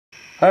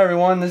Hi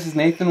everyone, this is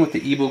Nathan with the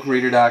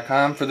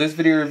eBookReader.com. For this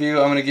video review,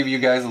 I'm going to give you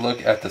guys a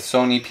look at the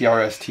Sony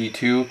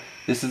PRS-T2.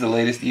 This is the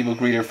latest ebook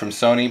reader from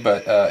Sony,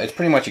 but it's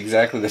pretty much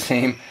exactly the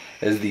same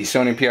as the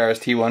Sony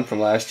PRS-T1 from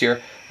last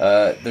year.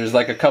 There's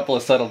like a couple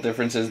of subtle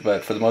differences,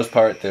 but for the most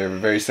part, they're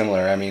very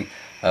similar. I mean,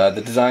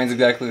 the design's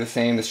exactly the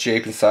same, the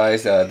shape and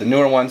size. The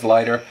newer one's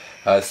lighter,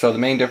 so the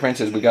main difference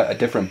is we got a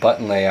different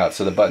button layout.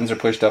 So the buttons are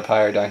pushed up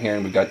higher down here,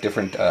 and we've got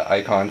different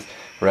icons.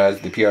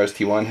 Whereas the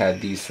PRS-T1 had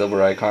these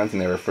silver icons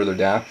and they were further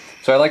down.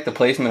 So I like the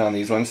placement on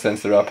these ones.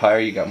 Since they're up higher,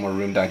 you got more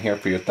room down here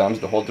for your thumbs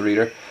to hold the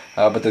reader.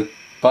 But the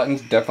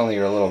buttons definitely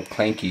are a little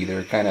clanky.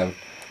 They're kind of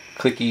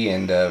clicky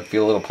and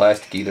feel a little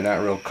plasticky. They're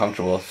not real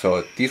comfortable.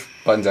 So these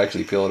buttons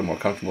actually feel a little more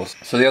comfortable.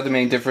 So the other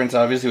main difference,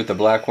 obviously, with the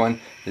black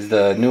one is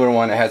the newer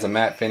one. It has a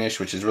matte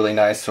finish, which is really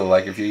nice. So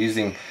like if you're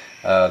using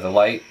the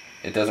light,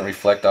 it doesn't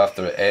reflect off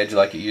the edge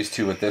like it used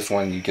to. With this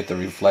one, you get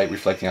the light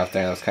reflecting off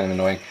there. That's kind of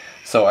annoying.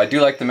 So I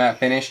do like the matte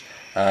finish.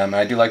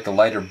 I do like the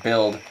lighter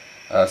build,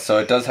 so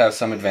it does have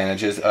some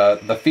advantages.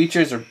 The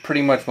features are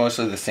pretty much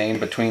mostly the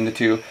same between the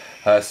two.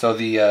 So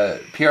the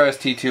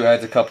PRS-T2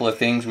 adds a couple of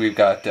things. We've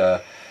got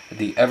the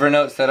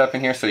Evernote set up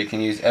in here, so you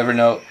can use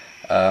Evernote.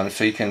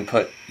 So you can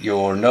put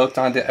your notes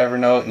onto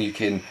Evernote, and you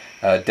can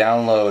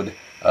download.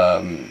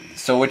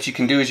 So what you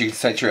can do is you can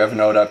set your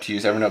Evernote up to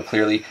use Evernote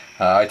clearly.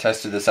 I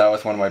tested this out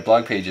with one of my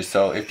blog pages.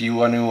 So if you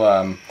want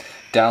to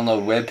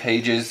download web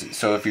pages,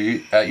 so if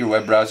you're at your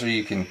web browser,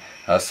 you can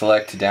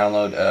select to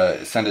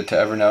download, send it to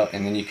Evernote,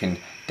 and then you can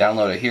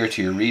download it here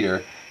to your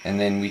reader, and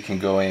then we can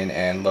go in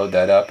and load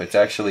that up. It's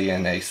actually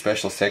in a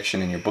special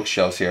section in your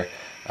bookshelves here.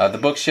 The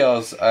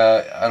bookshelves,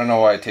 I don't know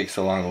why it takes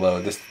so long to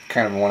load. This is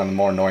kind of one of the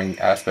more annoying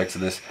aspects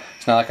of this.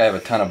 It's not like I have a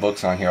ton of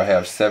books on here. I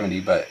have 70,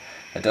 but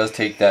it does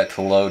take that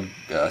to load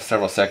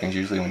several seconds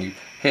usually when you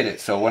hit it.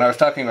 So when I was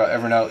talking about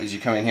Evernote, is you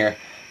come in here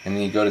and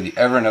then you go to the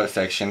Evernote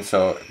section.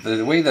 So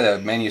the way the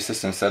menu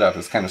system is set up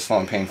is kind of slow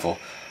and painful.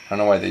 I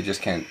don't know why they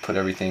just can't put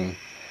everything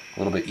a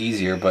little bit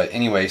easier, but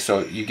anyway, so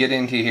you get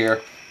into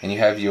here and you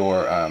have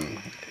your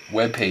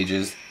web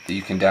pages that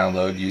you can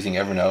download using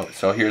Evernote.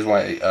 So here's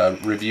my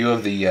review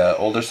of the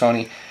older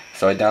Sony.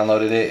 So I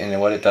downloaded it,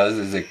 and what it does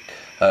is it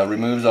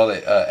removes all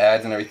the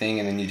ads and everything,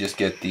 and then you just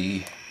get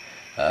the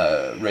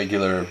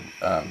regular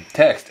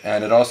text.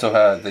 And it also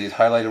has these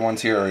highlighted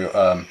ones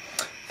here.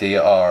 They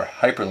are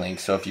hyperlinks,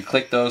 so if you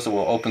click those, it will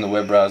open the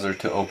web browser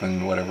to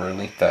open whatever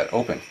link that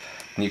opens.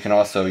 And you can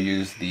also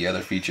use the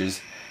other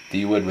features that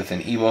you would with an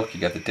ebook. You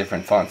got the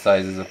different font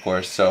sizes, of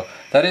course. So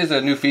that is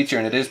a new feature,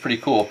 and it is pretty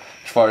cool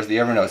as far as the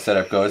Evernote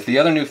setup goes. The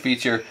other new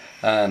feature,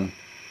 there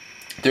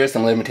is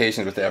some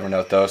limitations with the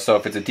Evernote though. So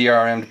if it's a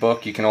DRM'd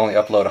book, you can only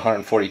upload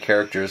 140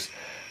 characters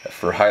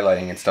for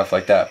highlighting and stuff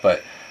like that.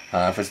 But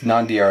if it's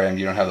non-DRM,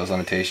 you don't have those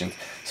limitations.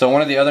 So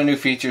one of the other new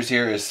features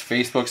here is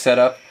Facebook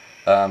setup.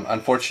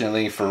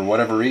 Unfortunately, for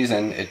whatever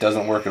reason, it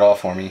doesn't work at all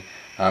for me.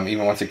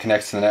 Even once it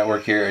connects to the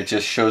network here, it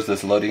just shows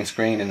this loading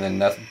screen and then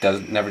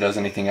never does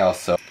anything else.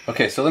 So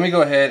okay, so let me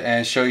go ahead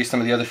and show you some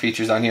of the other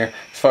features on here.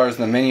 As far as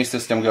the menu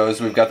system goes,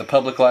 we've got the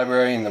public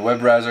library and the web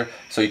browser,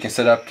 so you can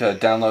set up to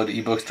download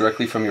ebooks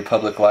directly from your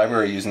public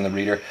library using the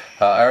reader.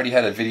 I already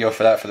had a video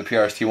for that for the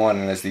PRS-T1,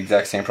 and it's the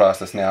exact same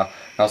process now.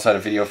 I also had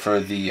a video for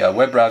the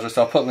web browser,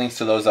 so I'll put links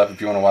to those up if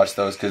you want to watch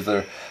those, because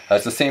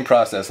it's the same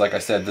process. Like I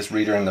said, this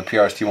reader and the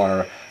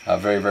PRS-T1 are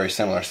very, very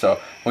similar. So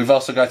we've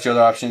also got your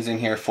other options in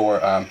here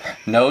for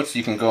notes.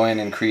 You can go in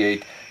and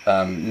create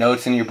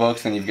notes in your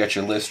books, and you've got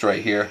your list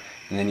right here.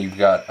 And then you've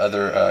got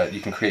other, you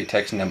can create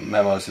text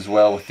memos as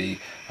well with the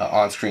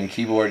on-screen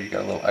keyboard. You've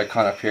got a little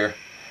icon up here.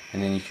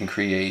 And then you can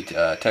create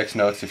text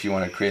notes if you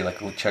want to create like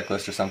a little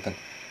checklist or something,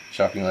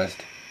 shopping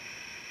list.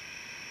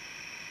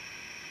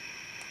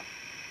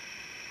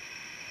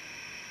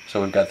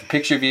 So we've got the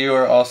picture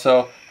viewer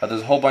also.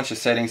 There's a whole bunch of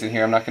settings in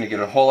here. I'm not going to get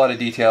a whole lot of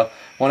detail.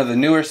 One of the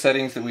newer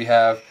settings that we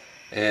have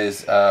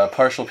is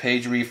partial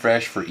page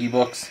refresh for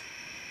ebooks.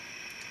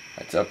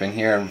 It's up in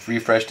here, and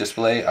refresh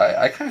display.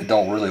 I kind of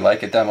don't really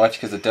like it that much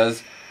because it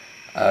does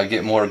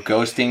get more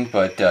ghosting,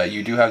 but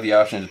you do have the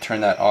option to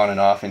turn that on and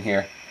off in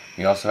here.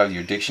 You also have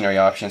your dictionary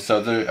option.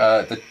 So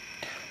the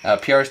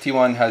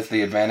PRS-T1 has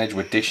the advantage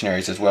with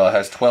dictionaries as well. It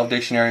has 12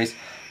 dictionaries,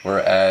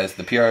 whereas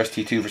the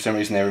PRS-T2, for some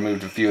reason, they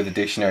removed a few of the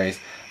dictionaries,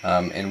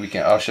 and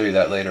I'll show you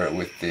that later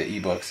with the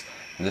ebooks.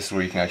 And this is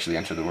where you can actually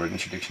enter the word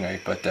into your dictionary,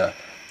 but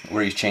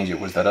where you change it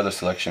was that other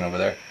selection over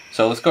there.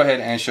 So let's go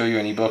ahead and show you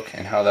an ebook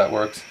and how that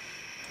works.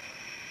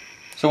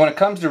 So when it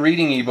comes to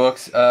reading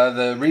ebooks,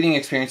 the reading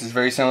experience is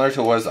very similar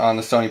to what was on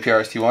the Sony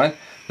PRS-T1.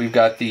 We've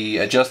got the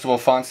adjustable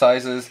font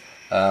sizes.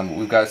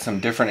 We've got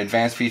some different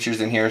advanced features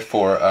in here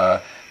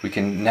for we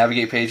can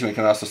navigate page, and we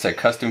can also set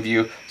custom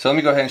view. So let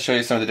me go ahead and show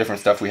you some of the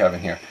different stuff we have in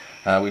here.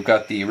 We've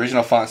got the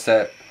original font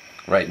set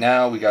right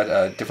now. We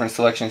got different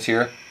selections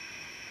here.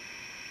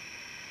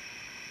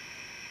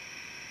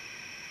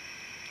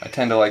 I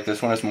tend to like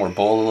this one. It's more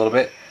bold a little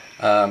bit.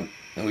 And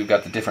we've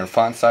got the different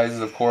font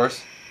sizes, of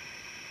course.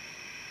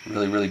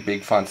 Really, really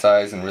big font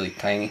size and really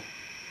tiny.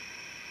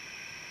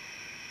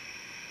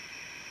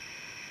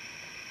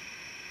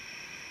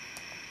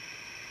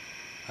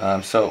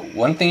 So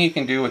one thing you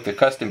can do with the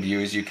custom view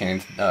is you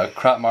can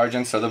crop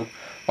margins. So the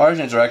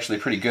margins are actually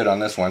pretty good on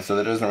this one, so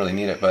that doesn't really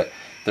need it, but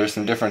there's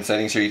some different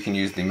settings here. You can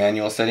use the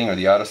manual setting or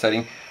the auto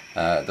setting.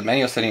 The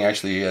manual setting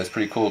actually is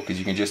pretty cool because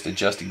you can just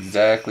adjust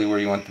exactly where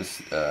you want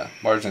this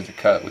margin to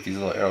cut with these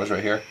little arrows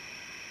right here.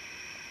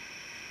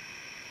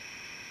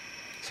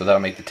 So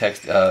that'll make the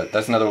text,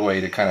 that's another way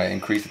to kind of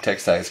increase the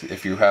text size.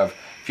 If your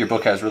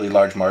book has really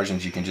large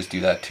margins, you can just do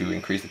that to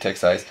increase the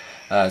text size.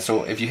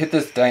 So if you hit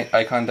this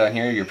icon down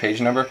here, your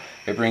page number,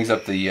 it brings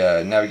up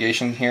the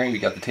navigation here. You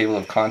got the table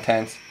of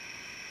contents.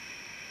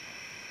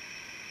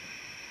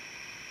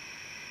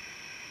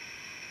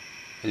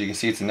 As you can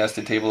see, it's a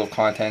nested table of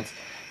contents.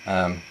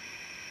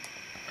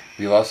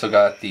 We've also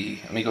got the,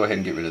 let me go ahead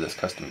and get rid of this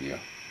custom view.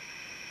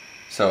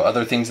 So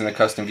other things in the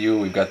custom view,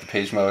 we've got the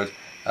page mode.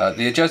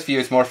 The adjust view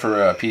is more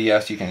for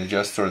PDFs. You can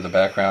adjust sort of the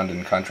background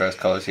and contrast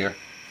colors here.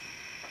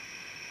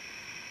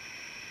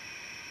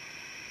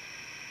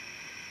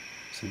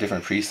 Some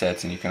different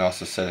presets, and you can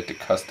also set it to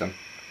custom.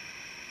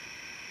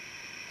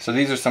 So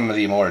these are some of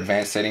the more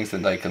advanced settings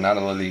that like not a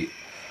lot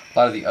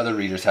of the other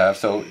readers have.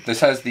 So this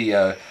has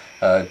the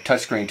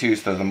touchscreen too,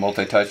 so the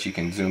multi-touch, you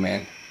can zoom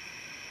in,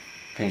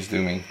 pinch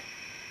zooming,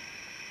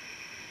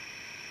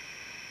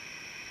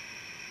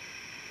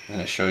 and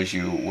it shows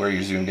you where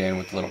you're zoomed in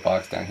with the little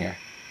box down here.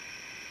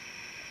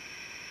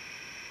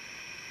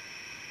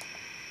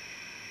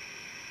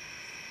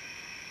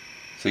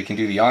 So you can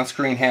do the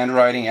on-screen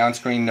handwriting,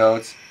 on-screen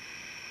notes.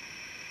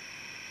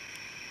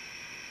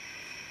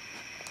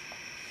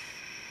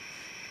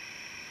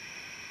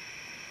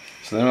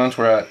 So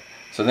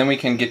then we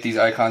can get these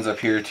icons up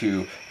here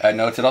to add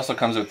notes. It also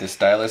comes with this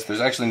stylus. There's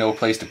actually no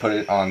place to put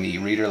it on the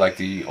reader like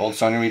the old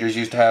Sony readers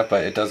used to have,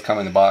 but it does come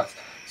in the box.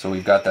 So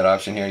we've got that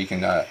option here. You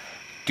can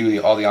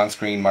do all the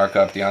on-screen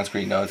markup, the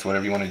on-screen notes,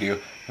 whatever you want to do.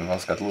 And we've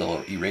also got the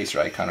little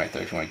eraser icon right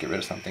there if you want to get rid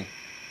of something.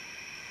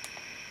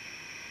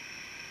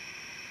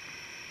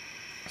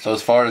 So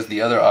as far as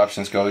the other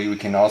options go, you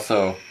can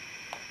also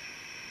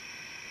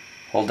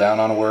hold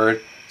down on a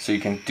word, so you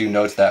can do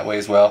notes that way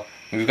as well.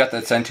 And we've got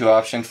that send to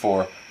option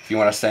for if you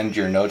want to send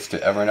your notes to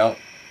Evernote.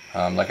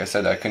 Like I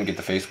said, I couldn't get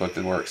the Facebook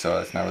to work, so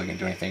it's not really going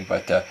to do anything,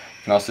 but you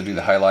can also do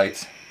the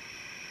highlights.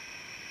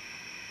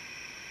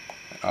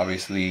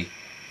 Obviously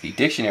the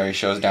dictionary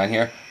shows down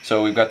here,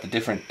 so we've got the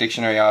different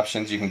dictionary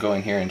options. You can go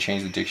in here and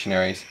change the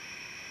dictionaries.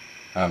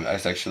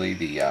 That's actually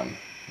the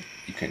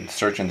you can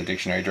search in the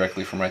dictionary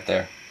directly from right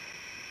there.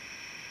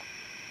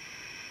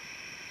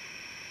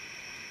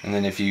 And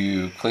then if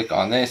you click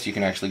on this, you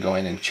can actually go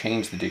in and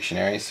change the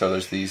dictionary. So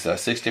there's these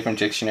 6 different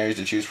dictionaries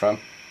to choose from,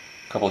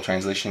 a couple of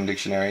translation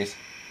dictionaries.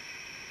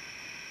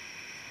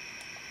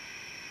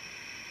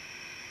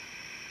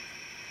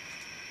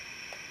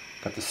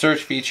 Got the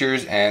search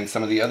features and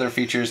some of the other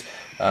features.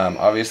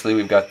 Obviously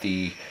we've got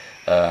the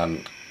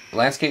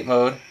landscape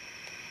mode,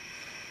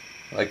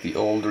 like the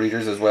old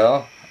readers as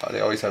well. They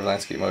always have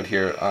landscape mode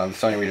here. The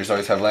Sony readers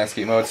always have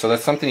landscape mode, so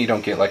that's something you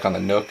don't get like on the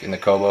Nook and the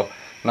Kobo.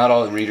 Not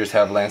all the readers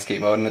have landscape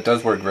mode, and it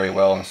does work very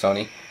well on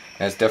Sony,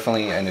 and it's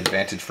definitely an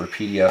advantage for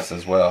PDFs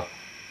as well.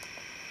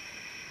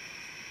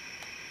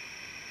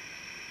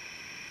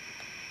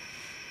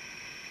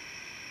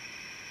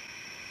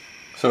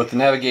 So with the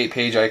navigate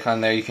page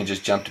icon there, you can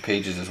just jump to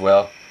pages as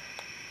well.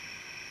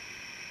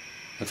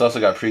 It's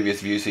also got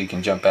previous view, so you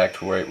can jump back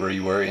to where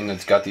you were, and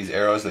it's got these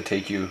arrows that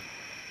take you,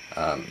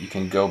 you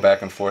can go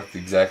back and forth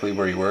exactly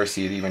where you were.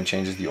 See, it even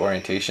changes the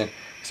orientation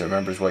because it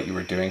remembers what you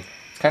were doing.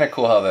 Kind of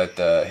cool how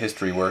that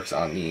history works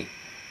on the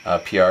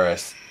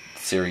PRS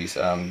series.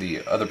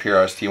 The other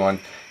PRS-T1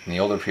 and the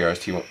older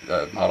PRS-T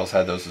models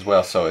had those as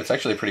well, so it's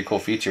actually a pretty cool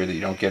feature that you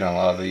don't get on a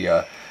lot of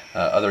the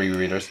other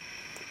e-readers.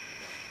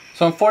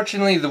 So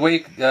unfortunately, the way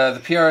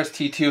the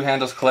PRS-T2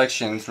 handles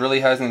collections really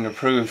hasn't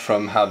improved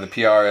from how the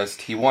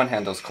PRS-T1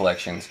 handles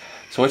collections.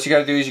 So what you got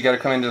to do is you got to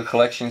come into the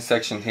collection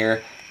section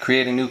here,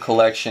 create a new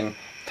collection,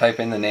 type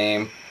in the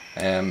name,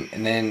 and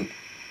then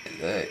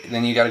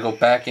you got to go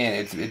back in.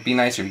 It'd be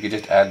nicer if you could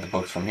just add the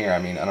books from here. I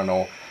mean, I don't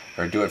know,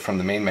 or do it from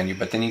the main menu,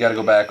 but then you got to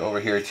go back over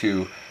here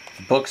to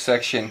the book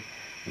section,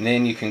 and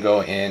then you can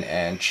go in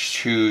and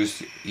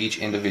choose each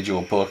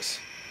individual books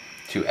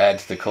to add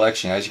to the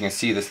collection. As you can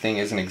see, this thing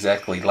isn't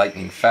exactly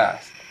lightning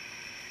fast.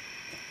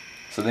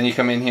 So then you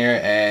come in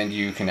here and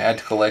you can add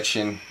to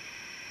collection.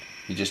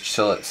 You just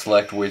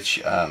select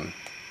which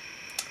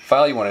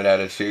file you want it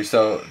added to.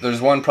 So there's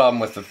one problem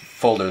with the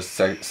folders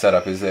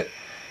setup, is that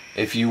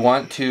if you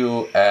want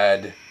to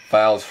add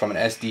files from an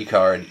SD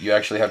card, you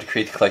actually have to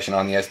create the collection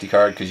on the SD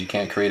card, because you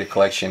can't create a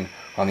collection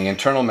on the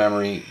internal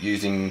memory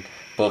using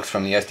books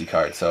from the SD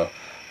card. So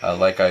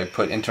like I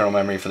put internal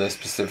memory for this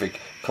specific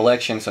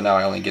collection, so now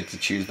I only get to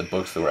choose the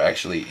books that were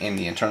actually in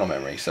the internal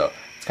memory. So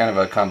it's kind of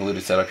a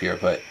convoluted setup here,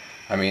 but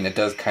I mean, it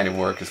does kind of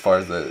work as far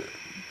as the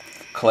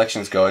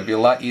collections go. It'd be a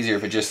lot easier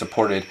if it just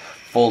supported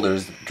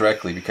folders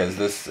directly, because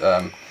this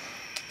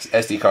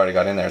SD card I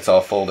got in there, it's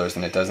all folders,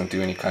 and it doesn't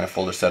do any kind of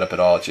folder setup at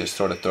all. It just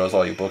sort of throws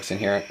all your books in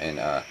here,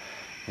 and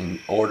in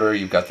order.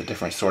 You've got the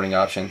different sorting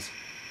options.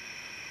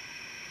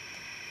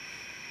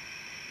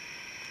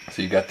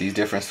 So you've got these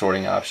different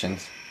sorting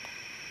options.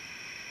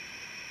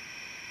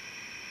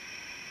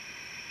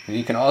 And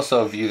you can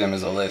also view them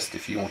as a list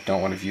if you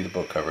don't want to view the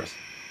book covers.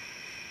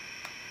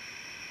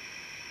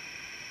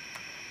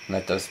 And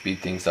that does speed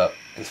things up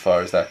as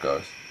far as that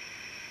goes.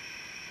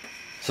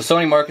 So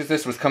Sony markets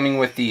this was coming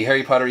with the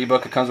Harry Potter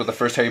ebook. It comes with the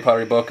first Harry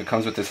Potter book. It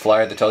comes with this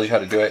flyer that tells you how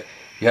to do it.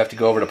 You have to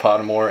go over to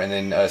Pottermore and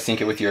then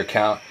sync it with your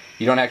account.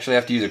 You don't actually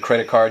have to use a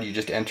credit card. You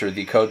just enter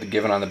the code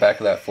given on the back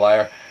of that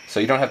flyer. So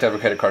you don't have to have a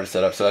credit card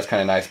set up. So that's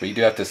kind of nice. But you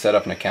do have to set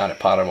up an account at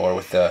Pottermore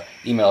with the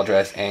email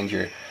address and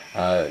your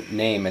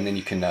name, and then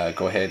you can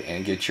go ahead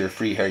and get your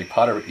free Harry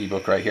Potter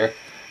ebook right here.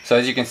 So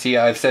as you can see,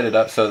 I've set it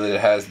up so that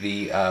it has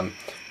the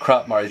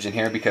crop margin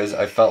here because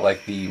I felt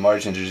like the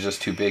margins are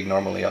just too big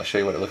normally. I'll show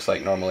you what it looks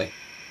like normally.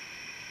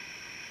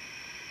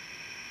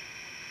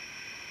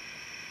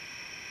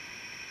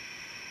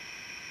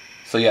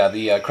 So yeah,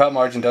 the crop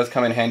margin does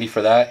come in handy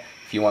for that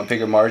if you want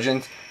bigger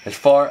margins. As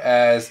far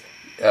as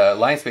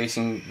line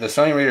spacing, the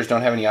Sony readers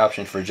don't have any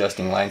options for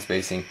adjusting line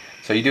spacing.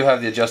 So you do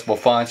have the adjustable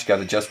fonts, you got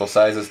the adjustable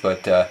sizes,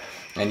 but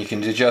and you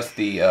can adjust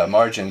the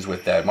margins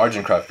with that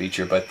margin crop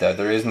feature, but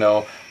there is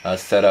no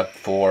setup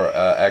for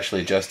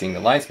actually adjusting the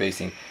line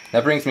spacing.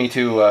 That brings me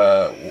to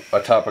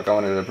a topic I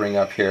wanted to bring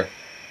up here.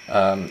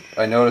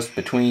 I noticed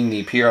between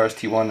the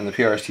PRS-T1 and the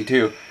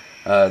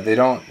PRS-T2, they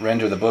don't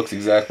render the books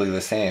exactly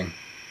the same.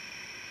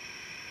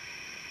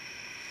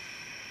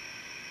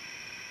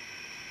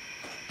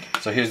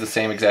 So here's the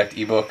same exact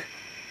ebook.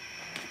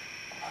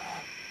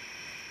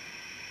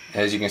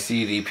 As you can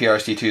see, the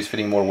PRS-T2 is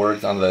fitting more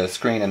words on the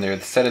screen, and they're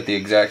set at the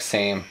exact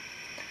same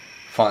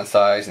font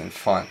size and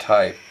font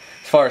type.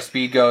 As far as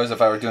speed goes,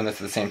 if I were doing this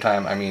at the same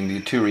time, I mean,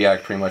 the two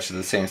react pretty much to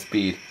the same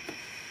speed.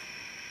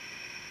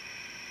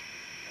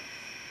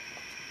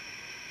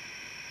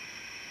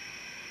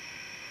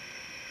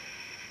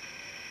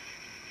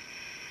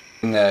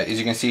 And, as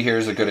you can see, here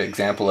is a good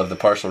example of the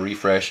partial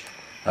refresh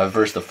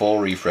versus the full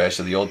refresh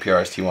of the old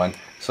PRS-T1.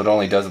 So it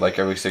only does it like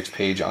every 6th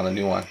page on the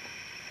new one.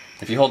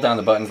 If you hold down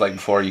the buttons like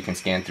before, you can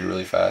scan through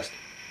really fast.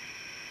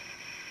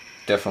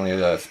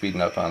 Definitely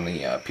speeding up on the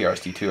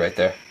PRS-T2 right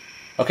there.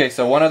 Okay,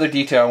 so one other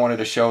detail I wanted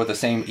to show with the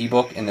same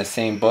ebook in the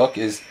same book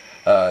is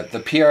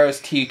the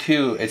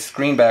PRS-T2, its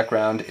screen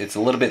background, it's a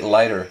little bit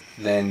lighter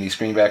than the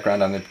screen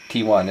background on the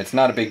T1. It's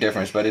not a big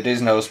difference, but it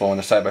is noticeable when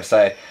they're side by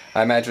side.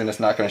 I imagine it's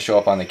not going to show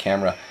up on the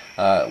camera.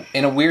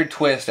 In a weird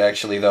twist,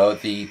 actually, though,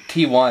 the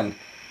T1,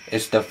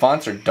 the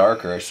fonts are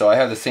darker. So I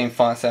have the same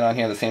font set on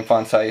here, the same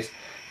font size,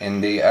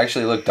 and they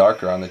actually look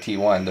darker on the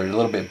T1. They're a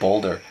little bit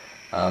bolder.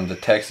 The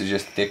text is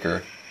just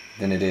thicker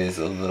than it is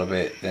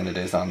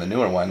on the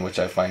newer one, which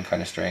I find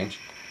kind of strange.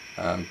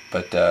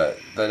 But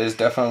that is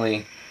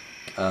definitely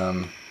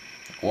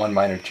one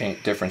minor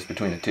difference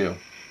between the two.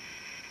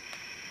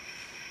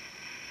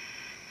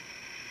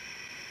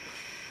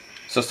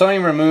 So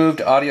Sony removed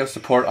audio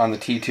support on the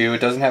T2. It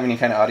doesn't have any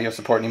kind of audio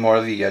support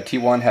anymore. The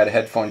T1 had a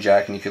headphone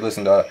jack and you could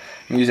listen to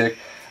music.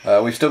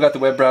 We've still got the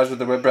web browser.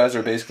 The web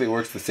browser basically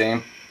works the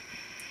same.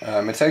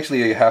 It's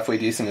actually halfway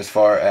decent as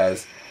far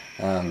as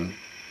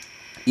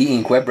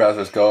e-ink web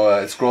browsers go.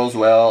 It scrolls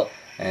well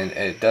and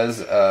it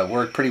does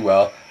work pretty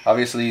well.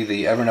 Obviously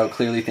the Evernote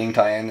Clearly thing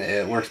tie-in,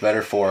 it works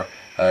better for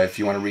if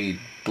you want to read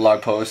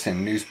blog posts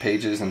and news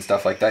pages and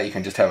stuff like that. You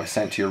can just have it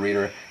sent to your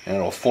reader and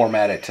it'll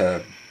format it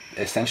to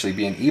essentially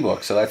be an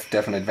ebook. So that's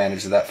definitely an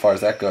advantage as far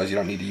as that goes. You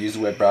don't need to use the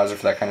web browser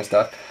for that kind of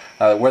stuff.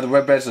 Where the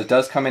web browser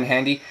does come in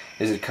handy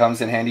is it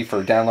comes in handy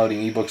for downloading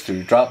ebooks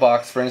through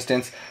Dropbox, for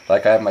instance.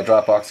 Like I have my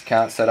Dropbox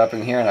account set up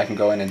in here and I can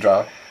go in and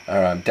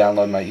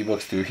download my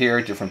ebooks through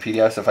here, different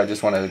PDFs. If I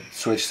just want to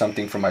switch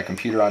something from my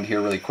computer onto here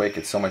really quick,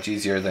 it's so much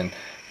easier than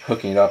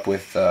hooking it up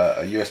with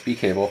a USB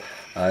cable.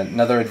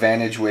 Another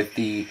advantage with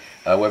the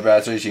web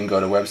browser is you can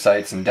go to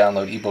websites and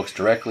download ebooks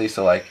directly.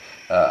 So like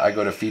I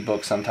go to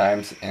Feedbook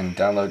sometimes and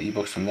download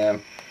ebooks from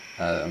them.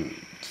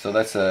 So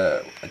that's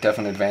a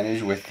definite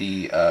advantage with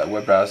the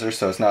web browser.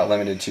 So it's not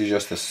limited to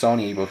just the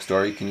Sony ebook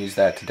store. You can use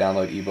that to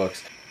download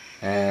ebooks.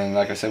 And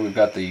like I said, we've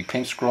got the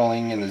pinch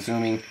scrolling and the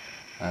zooming.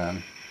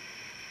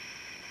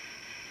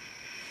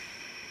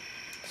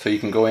 So you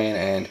can go in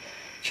and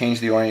change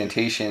the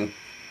orientation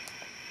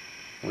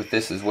with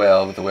this as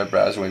well with the web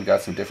browser. We've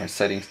got some different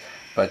settings.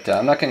 But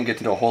I'm not going to get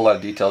into a whole lot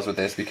of details with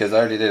this because I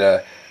already did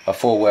a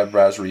full web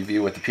browser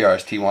review with the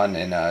PRS-T1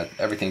 and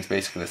everything's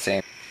basically the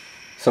same.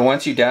 So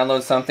once you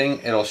download something,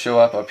 it'll show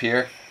up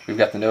here. We've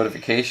got the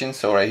notifications,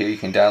 so right here you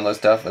can download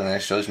stuff and then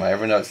it shows my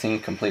Evernote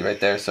scene complete right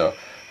there. So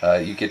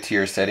you get to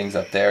your settings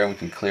up there and we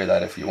can clear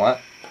that if you want.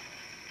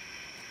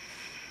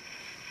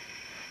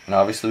 And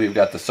obviously we've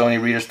got the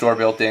Sony Reader Store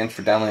built in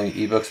for downloading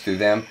ebooks through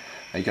them.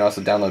 You can also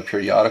download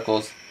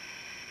periodicals.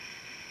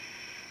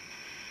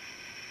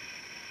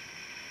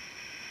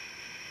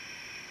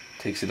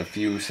 Takes it a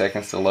few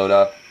seconds to load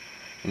up,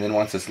 and then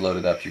once it's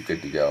loaded up, you're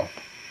good to go.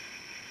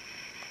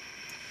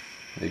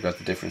 They've got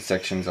the different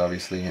sections,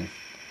 obviously, and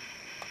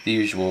the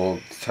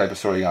usual type of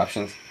sorting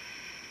options.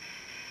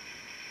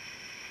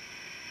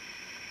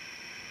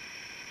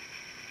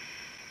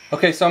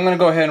 Okay, so I'm going to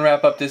go ahead and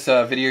wrap up this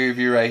video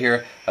review right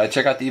here.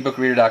 Check out the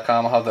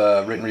ebookreader.com. I'll have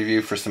the written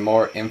review for some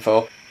more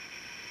info.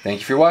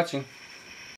 Thank you for watching.